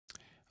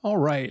All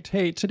right.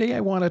 Hey, today I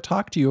want to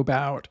talk to you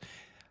about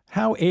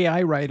how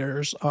AI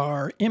writers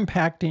are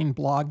impacting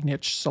blog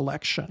niche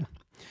selection.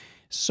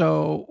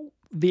 So,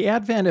 the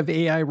advent of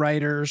AI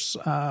writers,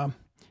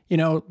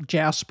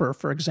 Jasper,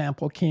 for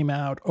example, came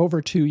out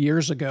over 2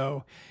 years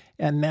ago,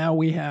 and now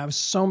we have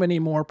so many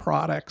more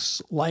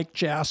products like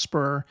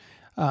Jasper,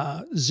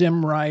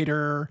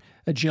 ZimmWriter,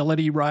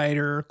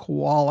 AgilityWriter,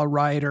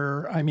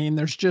 KoalaWriter. I mean,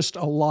 there's just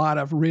a lot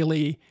of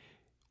really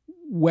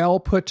well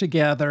put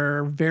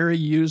together, very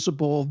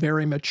usable,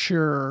 very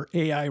mature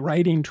AI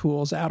writing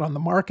tools out on the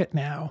market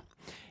now.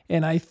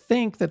 And I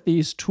think that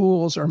these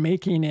tools are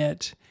making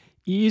it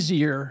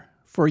easier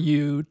for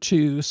you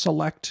to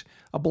select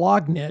a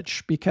blog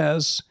niche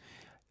because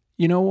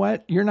you know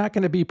what? You're not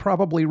going to be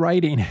probably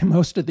writing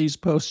most of these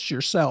posts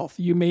yourself.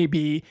 You may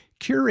be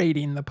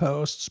curating the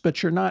posts,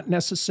 but you're not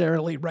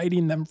necessarily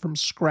writing them from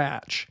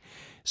scratch.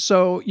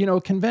 So,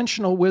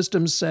 conventional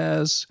wisdom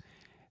says,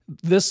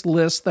 this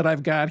list that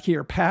I've got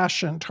here,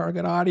 passion,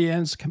 target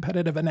audience,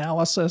 competitive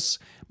analysis,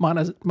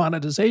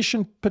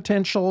 monetization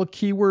potential,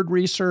 keyword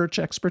research,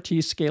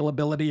 expertise,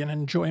 scalability, and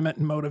enjoyment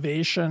and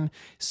motivation,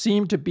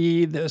 seem to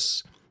be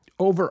this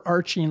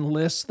overarching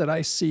list that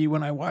I see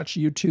when I watch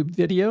YouTube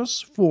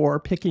videos for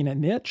picking a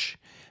niche.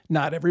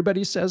 Not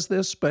everybody says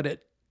this,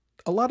 but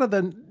a lot of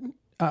the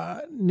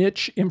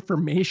niche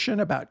information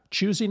about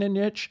choosing a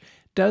niche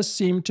does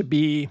seem to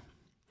be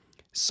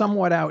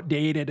somewhat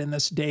outdated in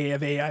this day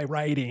of AI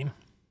writing,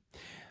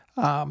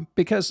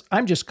 because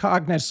I'm just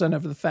cognizant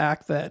of the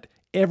fact that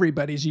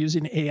everybody's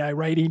using AI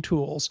writing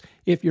tools.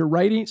 If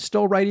you're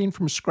still writing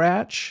from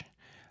scratch,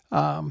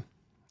 I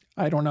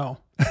don't know.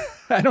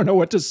 I don't know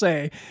what to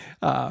say.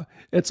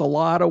 It's a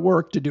lot of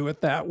work to do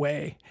it that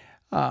way.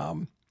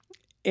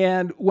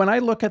 And when I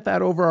look at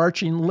that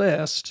overarching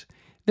list,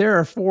 there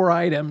are 4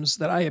 items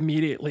that I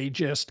immediately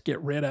just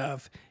get rid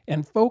of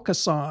and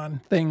focus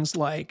on things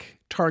like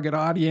target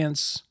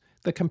audience,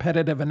 the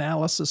competitive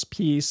analysis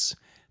piece,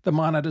 the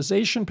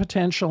monetization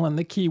potential, and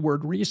the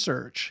keyword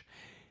research.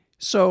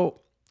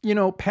 So,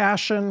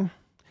 passion,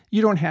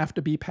 you don't have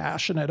to be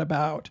passionate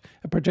about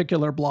a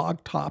particular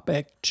blog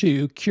topic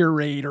to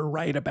curate or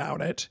write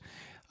about it.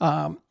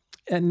 And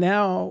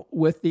now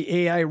with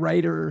the AI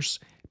writers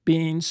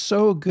being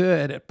so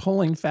good at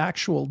pulling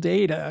factual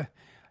data,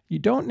 you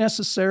don't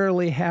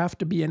necessarily have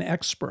to be an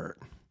expert.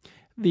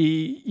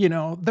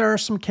 There are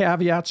some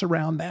caveats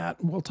around that.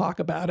 We'll talk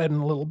about it in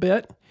a little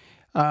bit.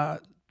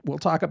 We'll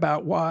talk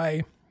about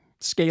why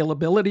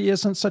scalability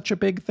isn't such a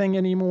big thing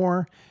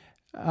anymore.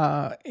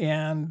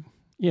 And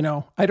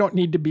I don't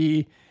need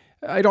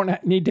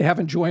to have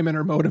enjoyment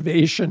or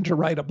motivation to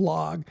write a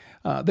blog.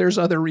 There's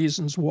other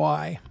reasons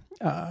why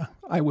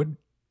I would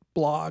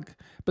blog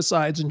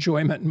besides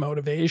enjoyment and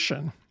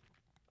motivation.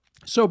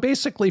 So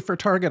basically for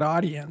target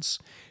audience,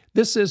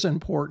 this is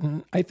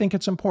important. I think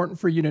it's important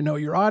for you to know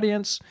your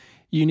audience.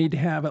 You need to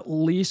have at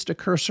least a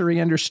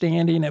cursory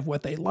understanding of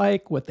what they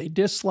like, what they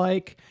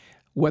dislike,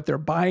 what their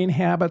buying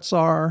habits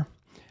are.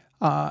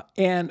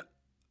 And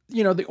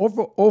the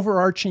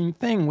overarching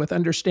thing with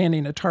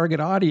understanding a target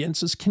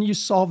audience is, can you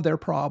solve their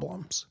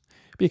problems?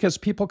 Because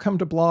people come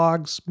to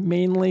blogs,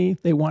 mainly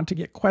they want to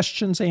get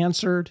questions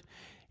answered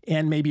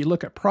and maybe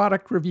look at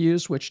product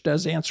reviews, which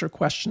does answer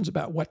questions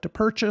about what to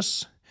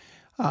purchase.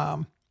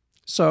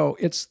 So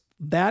it's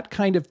that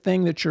kind of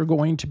thing that you're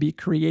going to be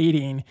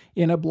creating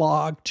in a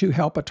blog to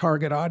help a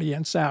target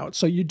audience out.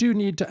 So you do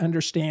need to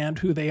understand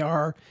who they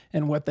are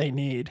and what they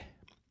need.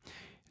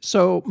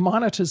 So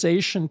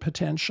monetization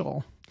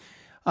potential.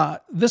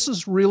 This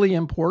is really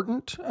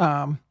important,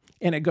 and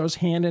it goes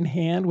hand in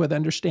hand with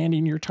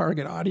understanding your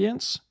target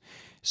audience.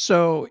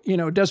 So,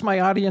 does my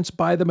audience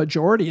buy the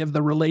majority of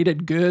the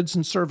related goods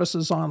and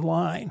services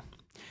online?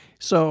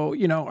 So,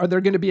 are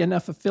there going to be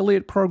enough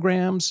affiliate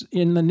programs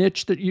in the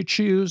niche that you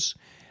choose?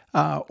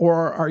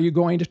 Or are you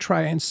going to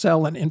try and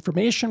sell an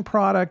information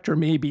product or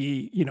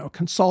maybe,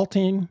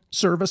 consulting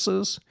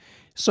services?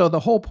 So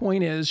the whole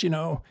point is,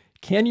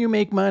 can you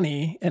make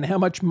money and how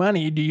much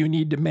money do you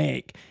need to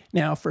make?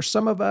 Now, for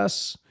some of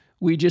us,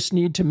 we just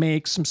need to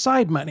make some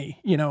side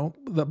money.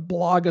 The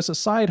blog is a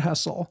side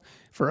hustle.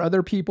 For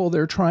other people,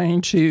 they're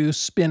trying to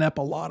spin up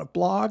a lot of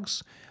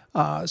blogs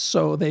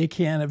so they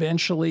can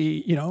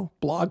eventually,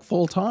 blog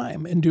full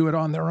time and do it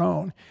on their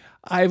own.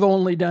 I've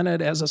only done it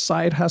as a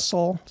side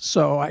hustle,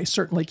 so I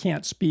certainly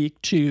can't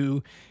speak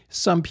to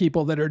some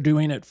people that are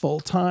doing it full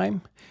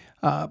time.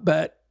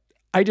 But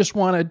I just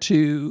wanted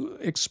to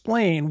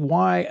explain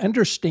why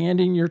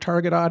understanding your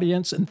target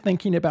audience and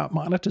thinking about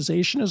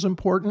monetization is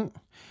important.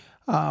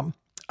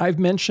 I've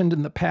mentioned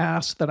in the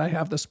past that I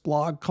have this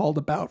blog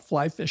called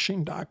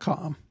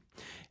aboutflyfishing.com,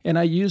 and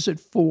I use it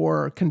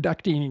for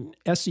conducting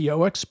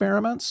SEO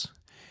experiments.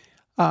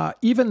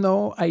 Even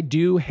though I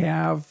do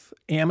have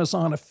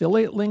Amazon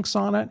affiliate links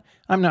on it,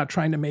 I'm not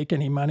trying to make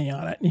any money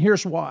on it. And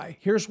here's why.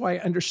 Here's why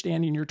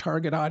understanding your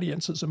target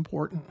audience is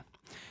important.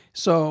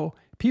 So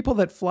people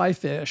that fly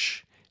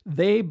fish,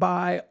 they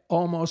buy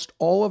almost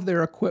all of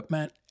their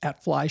equipment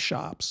at fly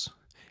shops.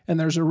 And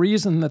there's a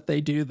reason that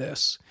they do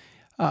this.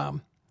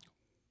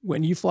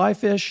 When you fly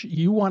fish,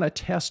 you want to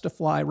test a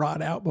fly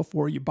rod out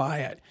before you buy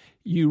it.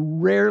 You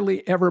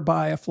rarely ever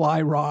buy a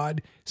fly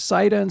rod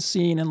sight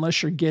unseen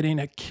unless you're getting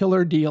a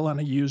killer deal on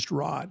a used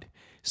rod.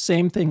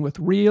 Same thing with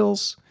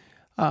reels.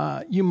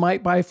 You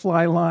might buy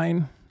fly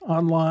line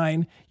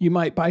online. You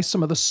might buy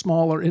some of the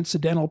smaller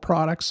incidental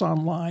products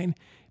online.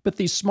 But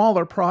these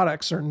smaller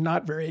products are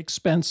not very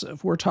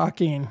expensive. We're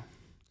talking,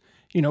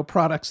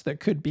 products that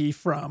could be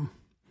from,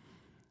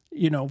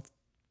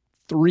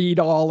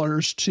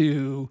 $3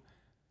 to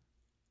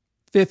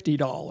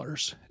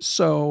 $50.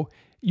 So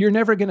you're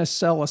never going to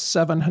sell a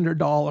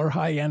 $700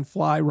 high-end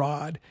fly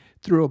rod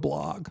through a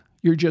blog.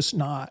 You're just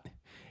not.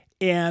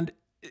 And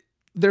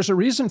there's a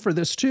reason for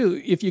this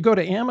too. If you go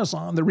to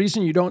Amazon, the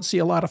reason you don't see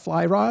a lot of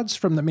fly rods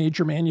from the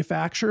major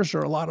manufacturers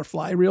or a lot of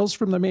fly reels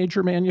from the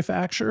major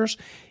manufacturers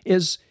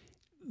is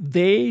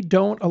they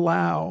don't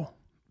allow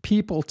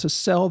people to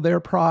sell their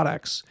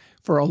products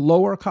for a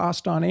lower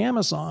cost on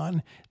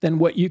Amazon than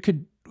what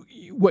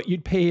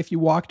you'd pay if you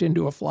walked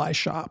into a fly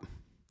shop.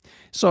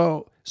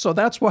 So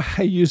that's why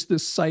I use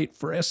this site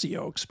for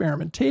SEO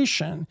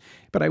experimentation,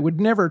 but I would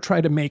never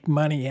try to make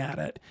money at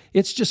it.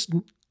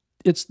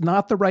 It's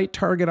not the right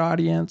target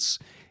audience.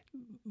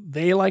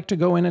 They like to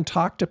go in and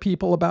talk to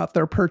people about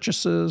their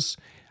purchases.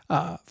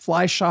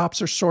 Fly shops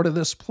are sort of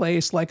this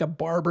place like a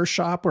barber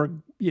shop where,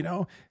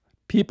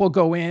 people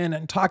go in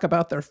and talk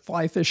about their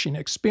fly fishing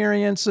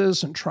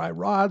experiences and try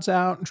rods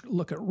out and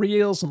look at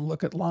reels and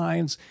look at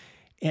lines.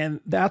 And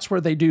that's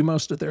where they do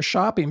most of their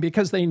shopping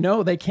because they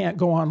know they can't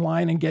go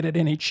online and get it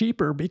any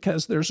cheaper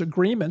because there's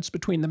agreements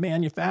between the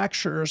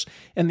manufacturers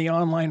and the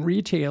online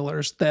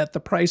retailers that the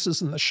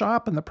prices in the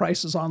shop and the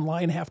prices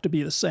online have to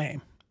be the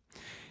same.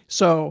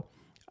 So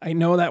I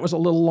know that was a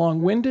little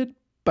long-winded,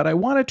 but I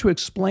wanted to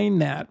explain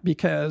that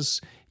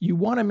because you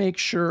want to make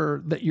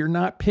sure that you're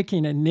not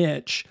picking a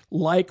niche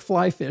like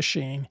fly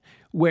fishing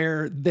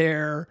where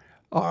there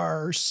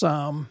are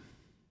some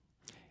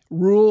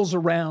rules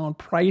around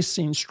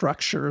pricing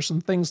structures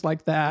and things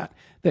like that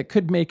that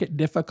could make it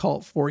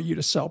difficult for you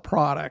to sell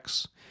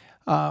products.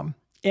 And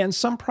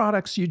some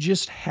products you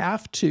just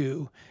have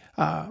to,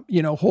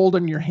 hold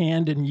in your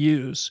hand and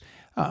use.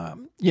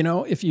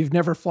 If you've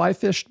never fly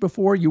fished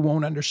before, you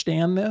won't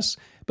understand this,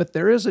 but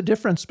there is a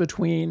difference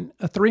between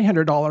a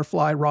 $300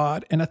 fly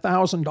rod and a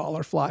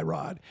 $1,000 fly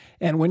rod.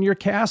 And when you're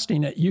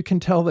casting it, you can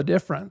tell the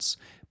difference.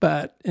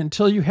 But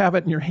until you have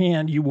it in your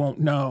hand, you won't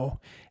know.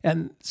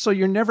 And so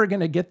you're never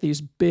going to get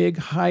these big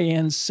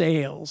high-end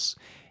sales.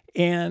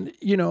 And,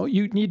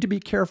 you need to be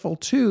careful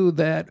too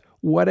that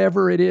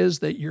whatever it is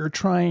that you're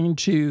trying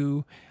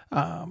to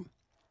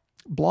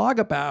blog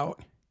about,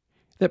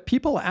 that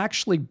people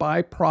actually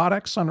buy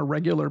products on a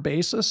regular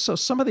basis. So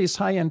some of these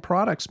high-end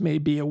products may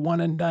be a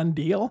one-and-done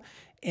deal,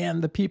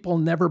 and the people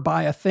never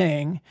buy a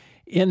thing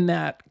in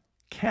that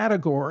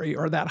category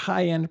or that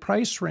high-end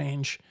price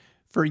range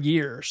for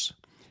years.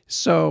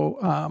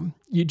 So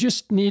you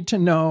just need to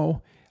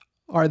know,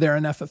 are there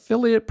enough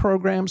affiliate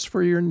programs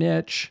for your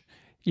niche?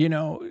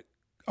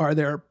 Are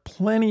there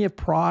plenty of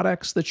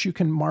products that you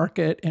can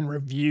market and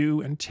review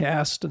and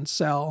test and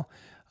sell?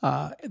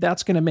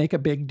 That's going to make a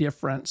big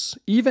difference.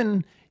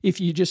 Even if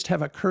you just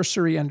have a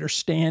cursory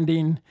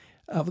understanding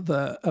of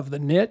the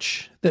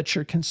niche that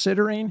you're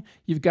considering,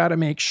 you've got to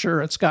make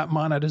sure it's got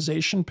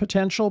monetization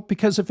potential,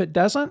 because if it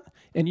doesn't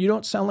and you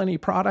don't sell any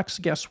products,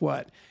 guess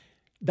what?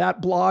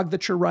 That blog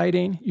that you're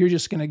writing, you're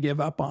just going to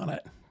give up on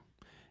it.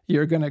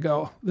 You're going to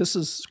go, this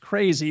is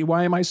crazy.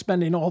 Why am I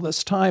spending all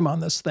this time on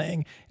this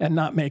thing and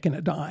not making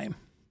a dime?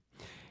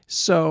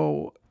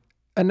 So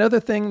another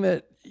thing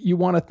that you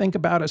want to think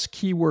about is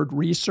keyword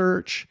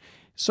research.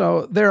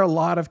 So there are a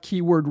lot of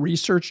keyword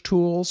research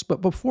tools,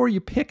 but before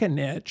you pick a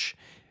niche,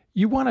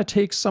 you want to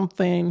take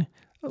something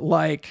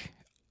like,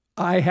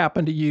 I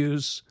happen to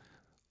use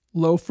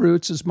Low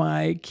Fruits as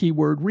my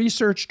keyword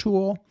research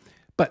tool,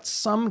 but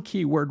some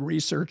keyword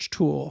research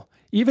tool,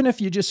 even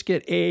if you just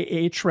get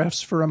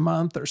Ahrefs for a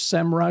month or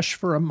SEMrush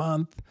for a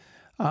month,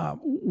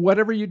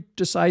 whatever you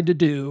decide to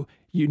do,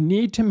 you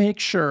need to make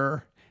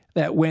sure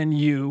that when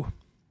you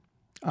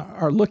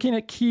are looking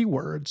at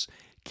keywords,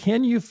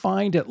 can you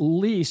find at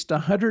least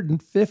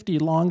 150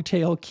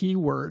 long-tail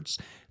keywords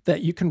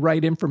that you can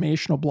write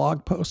informational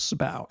blog posts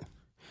about?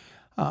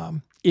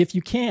 If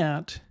you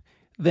can't,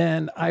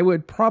 then I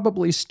would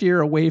probably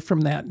steer away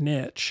from that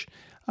niche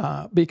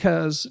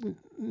because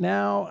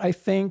now I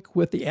think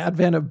with the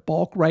advent of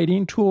bulk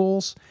writing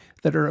tools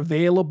that are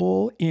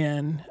available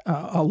in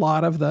a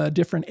lot of the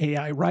different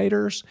AI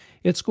writers,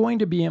 it's going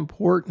to be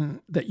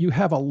important that you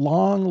have a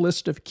long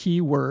list of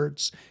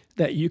keywords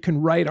that you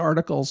can write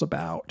articles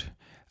about.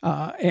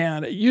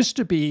 And it used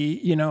to be,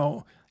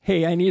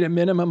 hey, I need a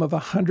minimum of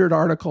 100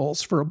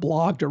 articles for a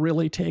blog to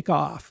really take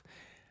off.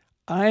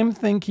 I'm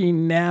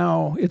thinking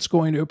now it's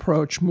going to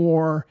approach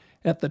more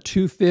at the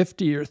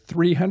 250 or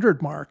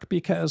 300 mark,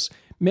 because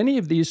many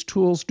of these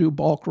tools do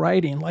bulk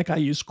writing. Like I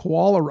use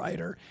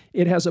KoalaWriter.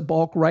 It has a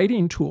bulk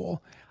writing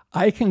tool.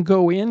 I can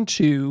go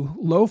into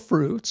Low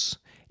Fruits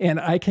and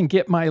I can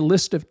get my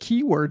list of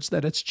keywords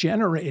that it's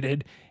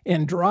generated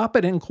and drop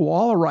it in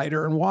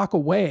KoalaWriter and walk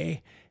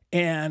away.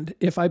 And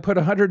if I put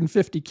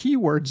 150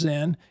 keywords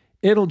in,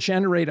 it'll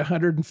generate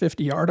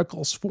 150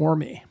 articles for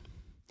me.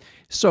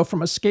 So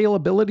from a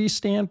scalability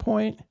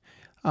standpoint,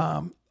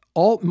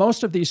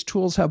 most of these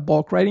tools have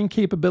bulk writing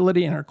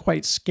capability and are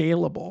quite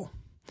scalable.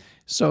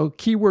 So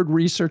keyword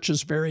research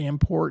is very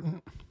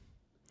important.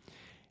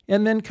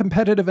 And then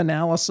competitive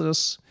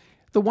analysis.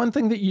 The one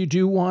thing that you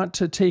do want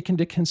to take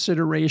into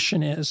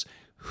consideration is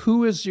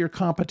who is your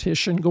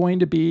competition going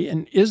to be,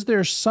 and is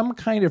there some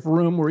kind of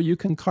room where you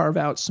can carve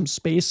out some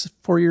space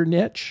for your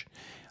niche?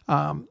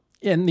 And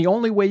the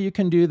only way you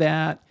can do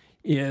that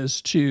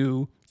is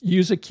to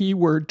use a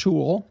keyword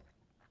tool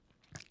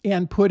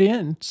and put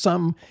in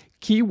some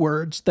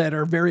keywords that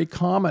are very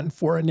common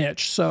for a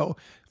niche. So,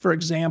 for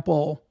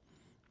example,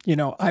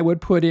 I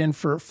would put in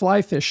for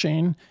fly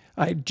fishing,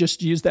 I'd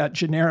just use that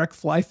generic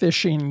fly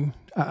fishing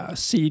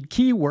seed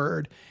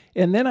keyword,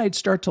 and then I'd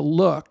start to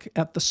look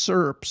at the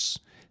SERPs.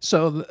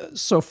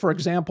 So for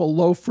example,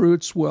 low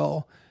fruits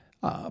will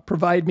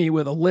provide me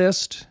with a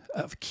list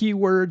of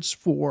keywords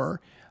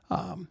for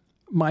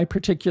my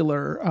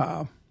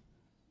particular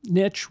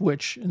niche,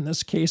 which in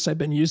this case I've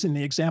been using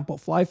the example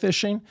fly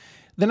fishing.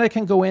 Then I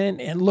can go in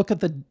and look at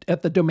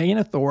the domain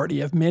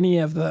authority of many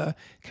of the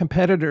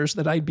competitors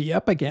that I'd be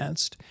up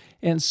against.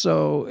 And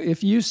so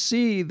if you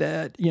see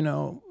that,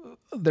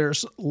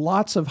 there's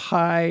lots of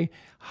high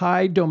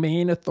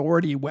domain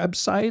authority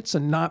websites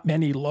and not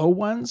many low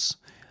ones,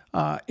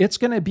 it's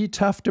going to be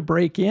tough to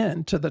break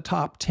into the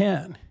top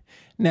 10.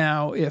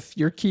 Now, if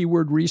your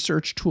keyword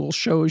research tool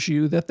shows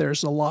you that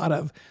there's a lot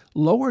of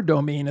lower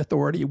domain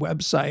authority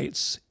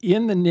websites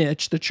in the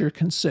niche that you're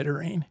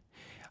considering,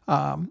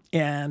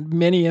 and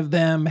many of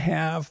them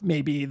have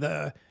maybe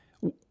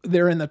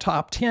they're in the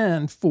top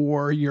 10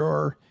 for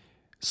your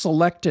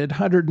selected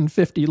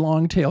 150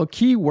 long tail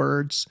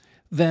keywords,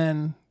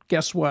 then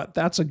guess what?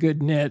 That's a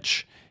good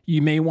niche.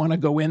 You may want to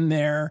go in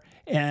there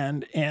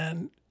and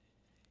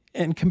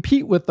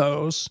compete with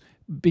those,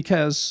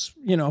 because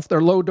if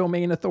they're low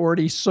domain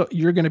authority, so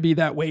you're going to be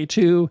that way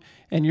too,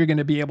 and you're going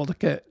to be able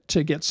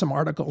to get some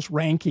articles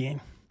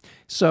ranking.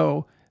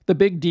 So the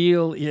big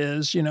deal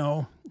is,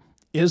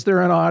 is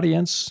there an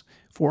audience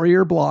for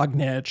your blog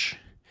niche?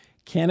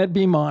 Can it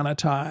be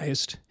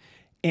monetized?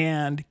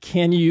 And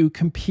can you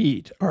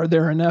compete? Are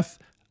there enough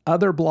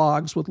other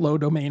blogs with low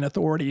domain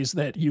authorities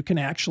that you can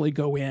actually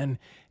go in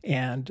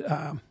and,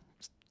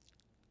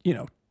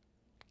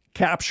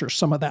 capture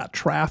some of that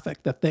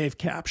traffic that they've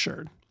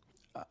captured?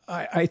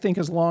 I think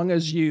as long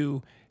as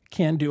you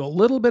can do a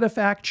little bit of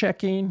fact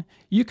checking,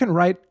 you can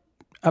write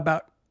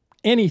about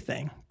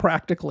anything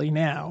practically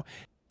now.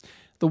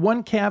 The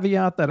one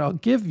caveat that I'll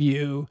give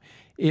you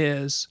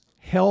is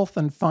health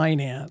and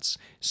finance.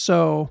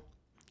 So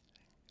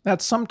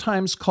that's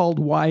sometimes called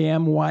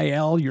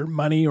YMYL, your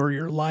money or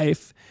your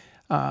life.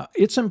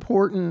 It's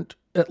important,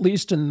 at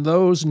least in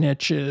those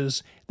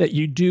niches, that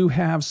you do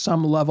have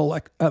some level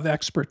of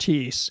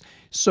expertise.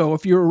 So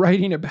if you're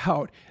writing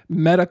about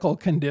medical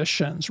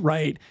conditions,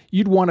 right,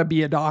 you'd want to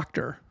be a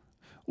doctor,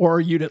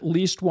 or you'd at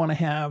least want to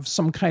have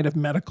some kind of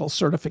medical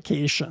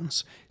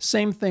certifications.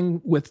 Same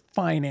thing with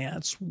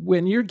finance.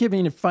 When you're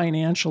giving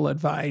financial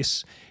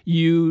advice,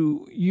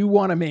 you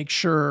want to make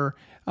sure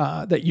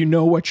that you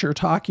know what you're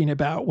talking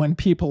about when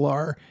people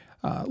are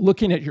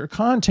looking at your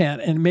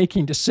content and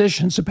making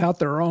decisions about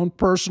their own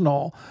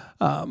personal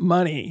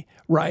money,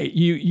 right?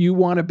 You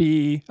want to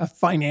be a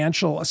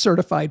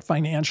certified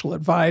financial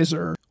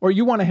advisor, or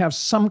you want to have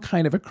some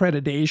kind of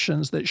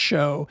accreditations that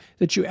show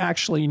that you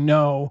actually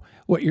know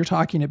what you're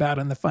talking about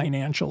in the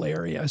financial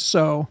area.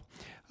 So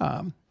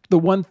the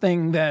one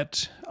thing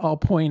that I'll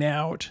point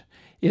out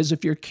is,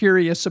 if you're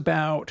curious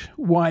about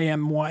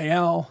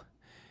YMYL,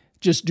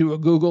 just do a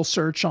Google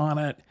search on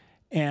it,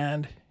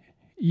 and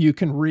you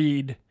can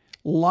read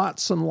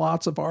lots and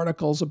lots of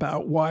articles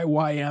about why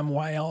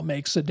YMYL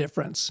makes a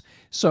difference.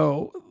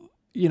 So,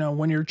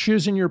 when you're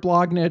choosing your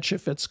blog niche,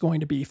 if it's going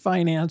to be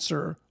finance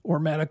or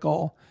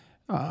medical,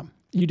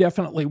 you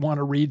definitely want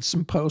to read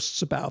some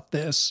posts about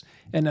this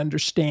and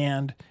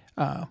understand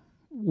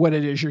what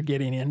it is you're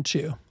getting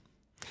into.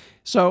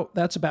 So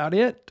that's about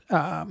it.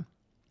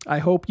 I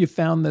hope you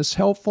found this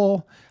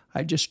helpful.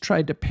 I just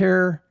tried to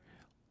pare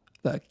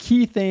the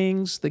key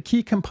things, the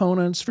key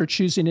components for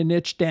choosing a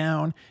niche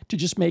down to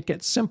just make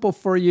it simple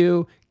for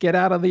you, get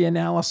out of the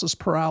analysis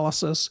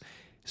paralysis,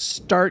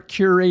 start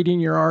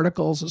curating your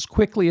articles as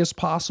quickly as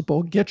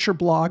possible, get your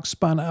blog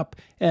spun up,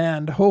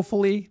 and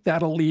hopefully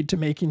that'll lead to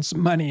making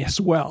some money as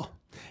well.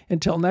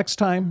 Until next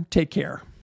time, take care.